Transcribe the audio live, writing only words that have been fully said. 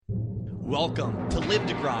Welcome to Live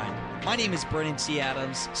to Grind. My name is Brennan T.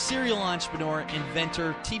 Adams, serial entrepreneur,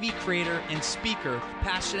 inventor, TV creator, and speaker,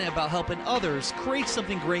 passionate about helping others create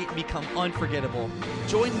something great and become unforgettable.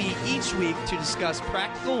 Join me each week to discuss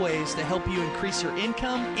practical ways to help you increase your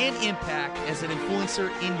income and impact as an influencer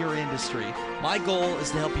in your industry. My goal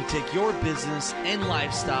is to help you take your business and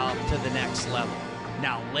lifestyle to the next level.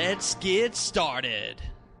 Now let's get started.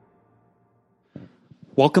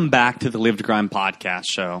 Welcome back to the Live to Grind podcast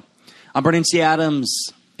show. I'm Brennan T. Adams,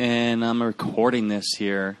 and I'm recording this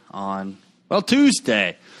here on,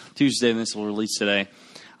 Tuesday. And this will release today.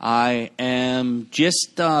 I am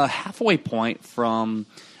just halfway point from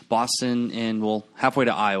Boston and, halfway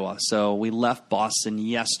to Iowa. So we left Boston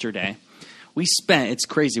yesterday. It's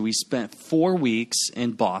crazy, we spent 4 weeks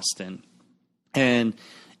in Boston. And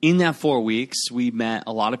in that 4 weeks, we met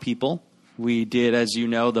a lot of people. We did, as you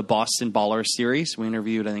know, the Boston Baller series. We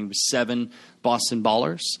interviewed, I think it was 7 Boston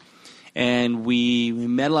Ballers. And we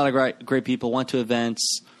met a lot of great people, went to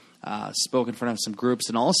events, spoke in front of some groups,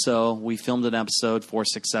 and also we filmed an episode for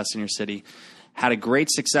Success in Your City. Had a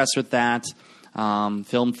great success with that,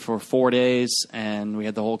 filmed for 4 days, and we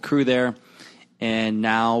had the whole crew there. And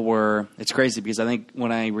now it's crazy because I think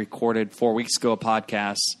when I recorded 4 weeks ago a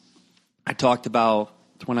podcast, I talked about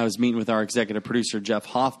when I was meeting with our executive producer, Jeff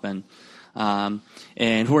Hoffman, and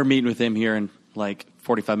we're meeting with him here in like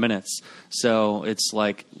 45 minutes. So it's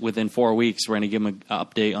like within 4 weeks, we're going to give him an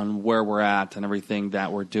update on where we're at and everything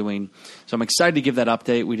that we're doing. So I'm excited to give that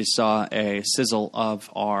update. We just saw a sizzle of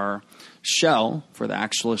our show for the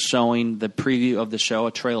actual showing, the preview of the show,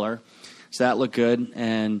 a trailer. So that looked good.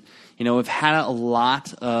 And, we've had a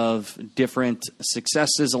lot of different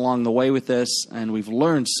successes along the way with this, and we've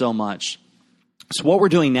learned so much. So what we're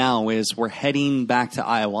doing now is we're heading back to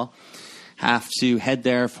Iowa. Have to head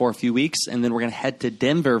there for a few weeks, and then we're going to head to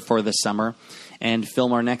Denver for the summer and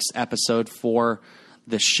film our next episode for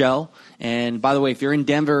the show. And by the way, if you're in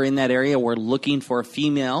Denver, in that area, we're looking for a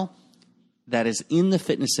female that is in the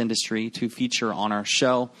fitness industry to feature on our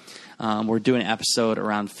show. We're doing an episode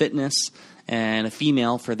around fitness and a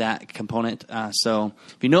female for that component. So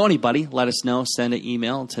if you know anybody, let us know. Send an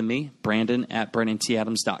email to me,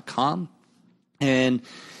 brandon@brandantadams.com. And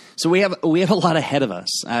so we have a lot ahead of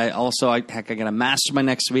us. I got a mastermind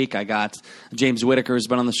next week. I got James Whitaker, who's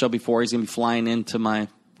been on the show before. He's going to be flying to my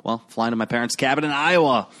parents' cabin in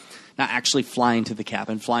Iowa. Not actually flying to the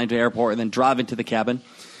cabin, flying to the airport and then driving to the cabin.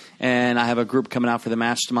 And I have a group coming out for the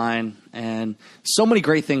mastermind. And so many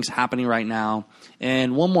great things happening right now.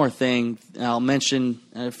 And one more thing I'll mention.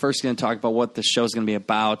 First going to talk about what the show is going to be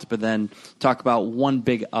about, but then talk about one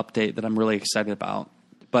big update that I'm really excited about.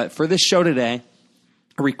 But for this show today,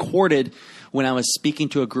 I recorded when I was speaking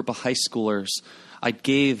to a group of high schoolers.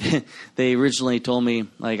 They originally told me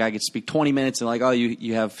like I could speak 20 minutes and like, oh,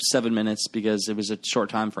 you have 7 minutes because it was a short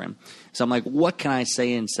time frame. So I'm like, what can I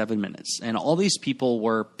say in 7 minutes? And all these people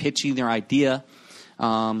were pitching their idea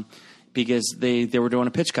because they were doing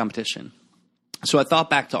a pitch competition. So I thought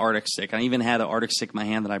back to Arctic Stick. I even had an Arctic Stick in my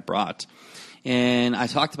hand that I brought. And I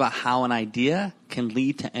talked about how an idea can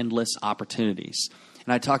lead to endless opportunities.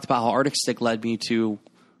 And I talked about how Arctic Stick led me to,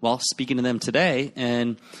 speaking to them today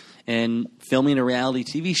and filming a reality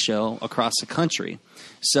TV show across the country.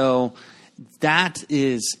 So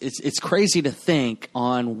it's crazy to think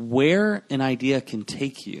on where an idea can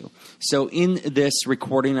take you. So in this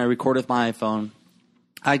recording, I recorded with my iPhone.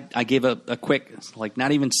 I gave a quick,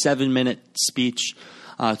 not even 7-minute speech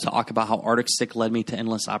to talk about how Arctic Stick led me to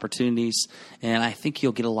endless opportunities. And I think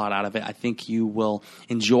you'll get a lot out of it. I think you will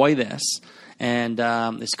enjoy this. And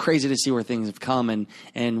it's crazy to see where things have come.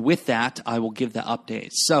 And with that, I will give the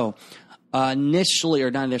update. So officially,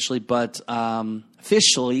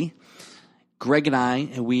 Greg and I,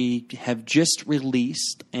 we have just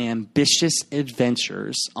released Ambitious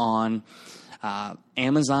Adventures on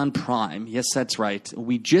Amazon Prime. Yes, that's right.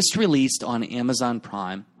 We just released on Amazon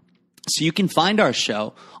Prime. So you can find our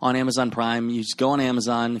show on Amazon Prime. You just go on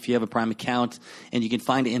Amazon if you have a Prime account, and you can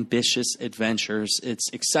find Ambitious Adventures. It's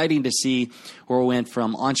exciting to see where we went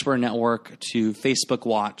from Entrepreneur Network to Facebook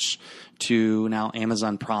Watch to now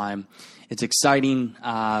Amazon Prime. It's exciting.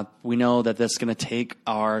 We know that that's going to take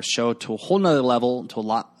our show to a whole nother level, to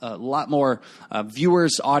a lot more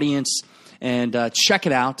viewers, audience, and check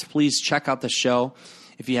it out. Please check out the show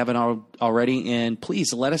if you haven't already, and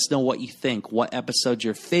please let us know what you think, what episode's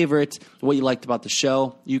your favorite, what you liked about the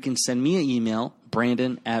show. You can send me an email,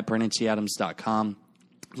 brandon@brandantadams.com.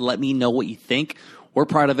 Let me know what you think. We're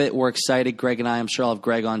part of it. We're excited. Greg and I'm sure I'll have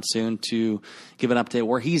Greg on soon to give an update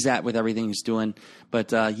where he's at with everything he's doing.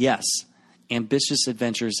 But yes, Ambitious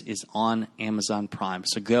Adventures is on Amazon Prime.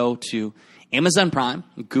 So go to Amazon Prime,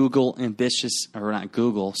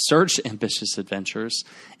 search Ambitious Adventures,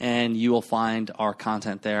 and you will find our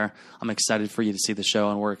content there. I'm excited for you to see the show,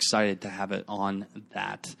 and we're excited to have it on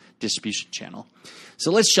that distribution channel.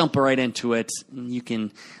 So let's jump right into it. You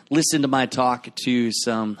can listen to my talk to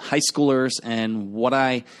some high schoolers and what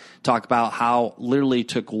I talk about, how literally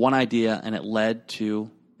took one idea and it led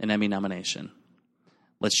to an Emmy nomination.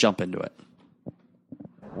 Let's jump into it.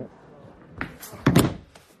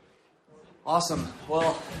 Awesome.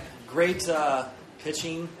 Well, great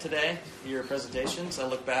pitching today, your presentations. I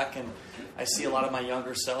look back and I see a lot of my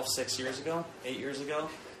younger self 8 years ago.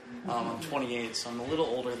 I'm 28, so I'm a little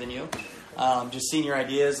older than you. Just seeing your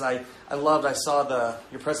ideas. I saw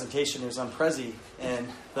your presentation. It was on Prezi, and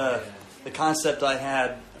the concept I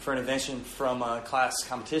had for an invention from a class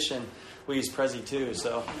competition, we used Prezi too.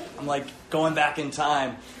 So I'm like going back in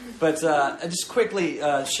time. But I just quickly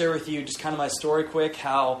share with you just kind of my story quick,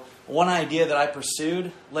 how one idea that I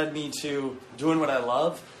pursued led me to doing what I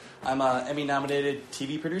love. I'm an Emmy-nominated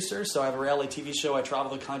TV producer, so I have a reality TV show. I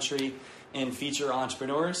travel the country and feature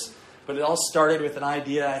entrepreneurs. But it all started with an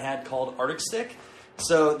idea I had called Arctic Stick.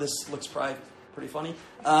 So this looks probably pretty funny.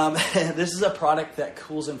 This is a product that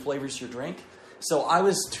cools and flavors your drink. So I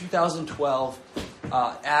was 2012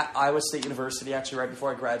 at Iowa State University, actually right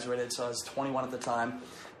before I graduated, so I was 21 at the time,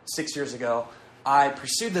 6 years ago. I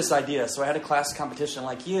pursued this idea. So I had a class competition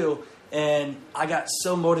like you, and I got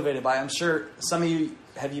so motivated by it. I'm sure some of you,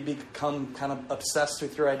 have you become kind of obsessed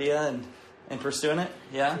with your idea and pursuing it?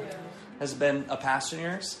 Yeah? Has it been a passion of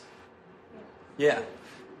yours? Yeah.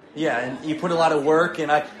 Yeah, and you put a lot of work,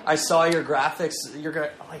 and I saw your graphics.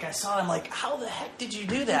 I saw it, I'm like, how the heck did you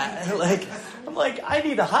do that? I'm like, I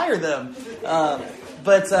need to hire them.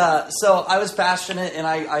 So I was passionate, and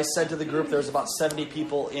I said to the group, there was about 70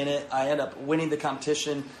 people in it. I ended up winning the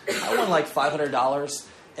competition. I won like $500,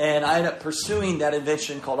 and I ended up pursuing that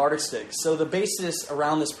invention called Arctic Stick. So the basis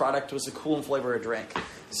around this product was to cool and flavor a drink.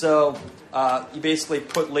 So you basically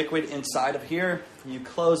put liquid inside of here, you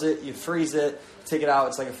close it, you freeze it, take it out,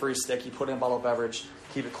 it's like a freeze stick, you put it in a bottle of beverage,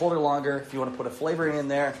 keep it colder longer. If you want to put a flavoring in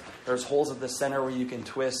there, there's holes at the center where you can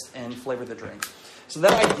twist and flavor the drink. So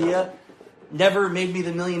that idea never made me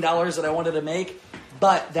the $1 million that I wanted to make,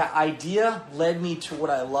 but that idea led me to what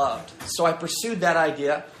I loved. So I pursued that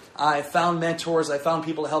idea. I found mentors, I found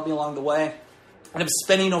people to help me along the way. And I'm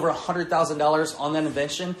spending over $100,000 on that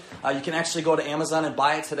invention. You can actually go to Amazon and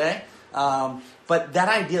buy it today. But that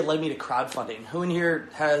idea led me to crowdfunding. Who in here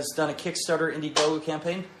has done a Kickstarter Indiegogo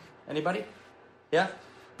campaign? Anybody? Yeah?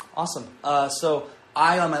 Awesome. So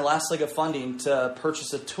I, on my last leg of funding to purchase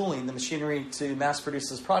the tooling, the machinery to mass produce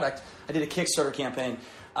this product, I did a Kickstarter campaign.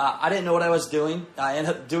 I didn't know what I was doing. I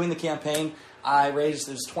ended up doing the campaign. I raised,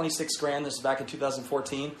 it was $26,000. This was back in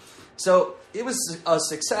 2014. So it was a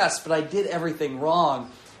success, but I did everything wrong.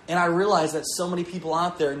 And I realized that so many people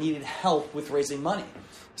out there needed help with raising money.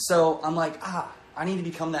 So I'm like, I need to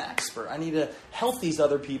become the expert. I need to help these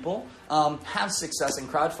other people have success in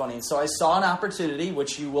crowdfunding. So I saw an opportunity,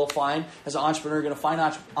 which you will find as an entrepreneur. You're going to find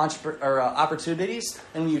opportunities,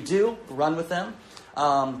 and when you do, run with them.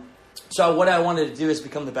 So what I wanted to do is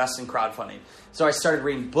become the best in crowdfunding. So I started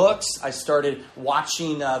reading books. I started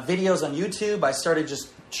watching videos on YouTube. I started just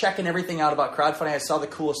checking everything out about crowdfunding. I saw the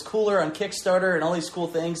coolest cooler on Kickstarter and all these cool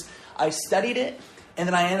things. I studied it, and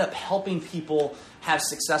then I ended up helping people have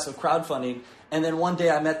success with crowdfunding. And then one day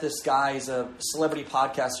I met this guy. He's a celebrity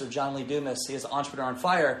podcaster, John Lee Dumas. He is Entrepreneur on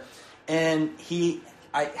Fire. And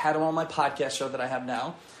I had him on my podcast show that I have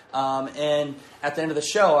now. And at the end of the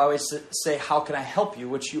show, I always say, how can I help you?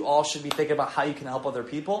 Which you all should be thinking about how you can help other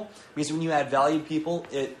people. Because when you add value to people,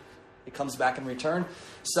 it comes back in return.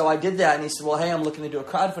 So I did that. And he said, well, hey, I'm looking to do a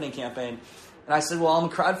crowdfunding campaign. And I said, well, I'm a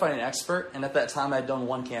crowdfunding expert. And at that time, I had done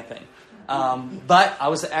one campaign. But I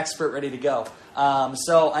was an expert ready to go.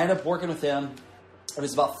 So I ended up working with him. It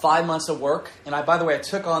was about 5 months of work. And by the way, I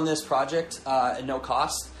took on this project at no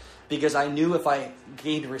cost because I knew if I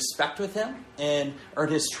gained respect with him and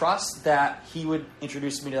earned his trust that he would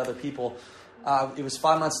introduce me to other people. It was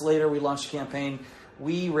 5 months later, we launched a campaign.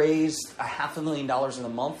 We raised $500,000 in a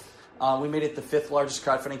month. We made it the 5th largest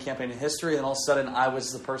crowdfunding campaign in history. And all of a sudden, I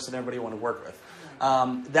was the person everybody wanted to work with.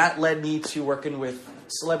 That led me to working with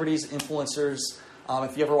celebrities, influencers.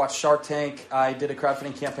 If you ever watched Shark Tank, I did a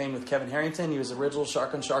crowdfunding campaign with Kevin Harrington. He was the original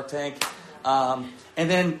shark on Shark Tank. And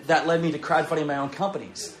then that led me to crowdfunding my own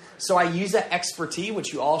companies. So I use that expertise,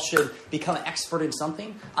 which you all should become an expert in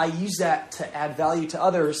something. I use that to add value to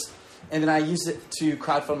others. and then I used it to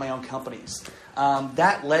crowdfund my own companies.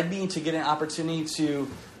 That led me to get an opportunity to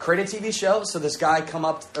create a TV show. So this guy came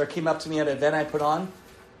up to me at an event I put on.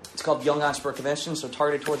 It's called Young Entrepreneur Convention, so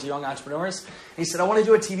targeted towards young entrepreneurs. And he said, I want to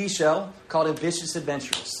do a TV show called Ambitious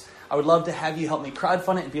Adventures. I would love to have you help me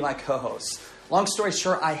crowdfund it and be my co-host. Long story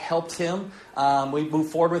short, I helped him. We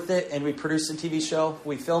moved forward with it, and we produced a TV show.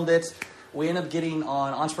 We filmed it. We ended up getting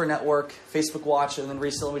on Entrepreneur Network, Facebook Watch, and then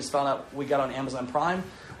recently we just found out we got on Amazon Prime.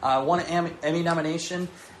 Won an Emmy nomination,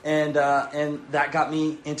 and that got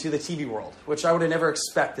me into the TV world, which I would have never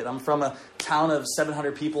expected. I'm from a town of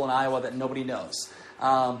 700 people in Iowa that nobody knows.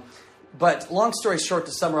 But long story short,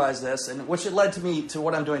 to summarize this, and which it led to me to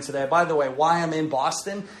what I'm doing today. By the way, why I'm in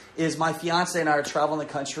Boston is my fiance and I are traveling the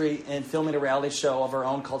country and filming a reality show of our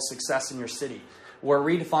own called Success in Your City. We're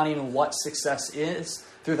redefining what success is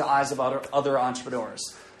through the eyes of other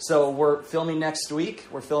entrepreneurs. So we're filming next week.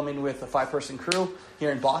 We're filming with a 5-person crew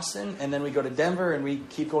here in Boston, and then we go to Denver, and we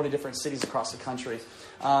keep going to different cities across the country.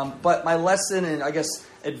 But my lesson and, I guess,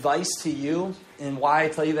 advice to you and why I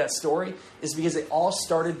tell you that story is because it all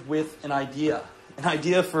started with an idea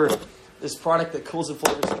for this product that cools and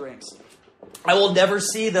flavors drinks. I will never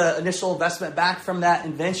see the initial investment back from that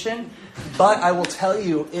invention, but I will tell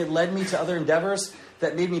you it led me to other endeavors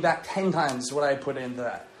that made me back 10 times what I put into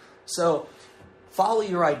that. So follow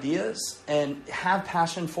your ideas and have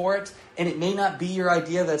passion for it, and it may not be your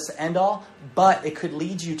idea that's the end all, but it could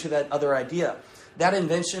lead you to that other idea. That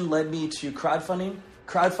invention led me to crowdfunding.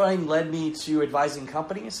 Crowdfunding led me to advising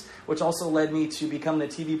companies, which also led me to becoming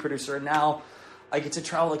a TV producer. And now I get to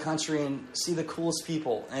travel the country and see the coolest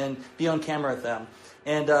people and be on camera with them.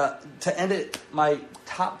 And to end it, my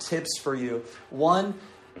top tips for you. 1,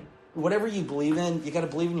 whatever you believe in, you got to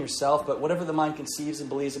believe in yourself, but whatever the mind conceives and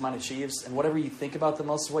believes, the mind achieves, and whatever you think about the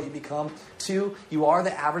most is what you become. 2, you are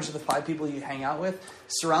the average of the 5 people you hang out with.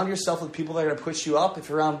 Surround yourself with people that are going to push you up. If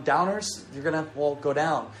you're around downers, you're going to, go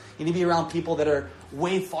down. You need to be around people that are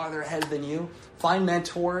way farther ahead than you. Find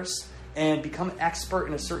mentors and become an expert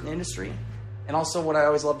in a certain industry. And also what I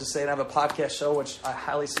always love to say, and I have a podcast show, which I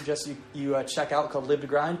highly suggest you check out, called Live to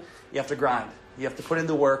Grind. You have to grind. You have to put in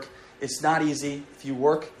the work. It's not easy. If you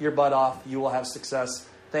work your butt off, you will have success.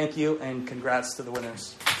 Thank you, and congrats to the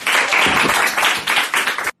winners.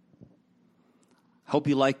 Hope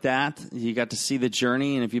you like that. You got to see the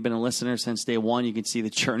journey, and if you've been a listener since day one, you can see the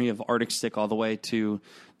journey of Arctic Stick all the way to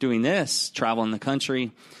doing this, traveling the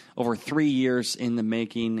country. Over 3 years in the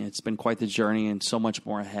making. It's been quite the journey and so much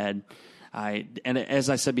more ahead. And as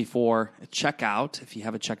I said before, check out, if you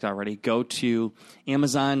haven't checked out already, go to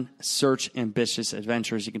Amazon, search Ambitious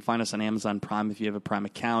Adventures. You can find us on Amazon Prime if you have a Prime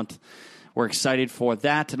account. We're excited for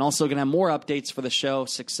that. And also going to have more updates for the show,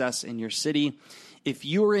 Success in Your City. If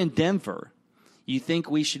you're in Denver, you think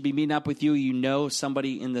we should be meeting up with you, you know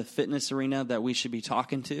somebody in the fitness arena that we should be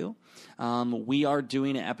talking to, we are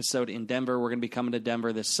doing an episode in Denver. We're going to be coming to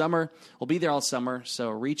Denver this summer. We'll be there all summer, so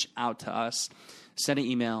reach out to us. Send an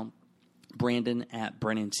email.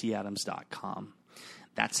 Brandon@BrandonCAdams.com.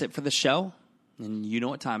 That's it for the show, and you know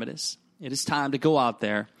what time it is. It is time to go out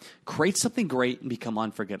there, create something great, and become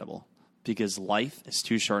unforgettable, because life is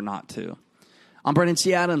too short not to. I'm Brandon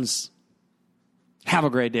C. Adams. Have a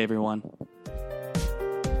great day, everyone.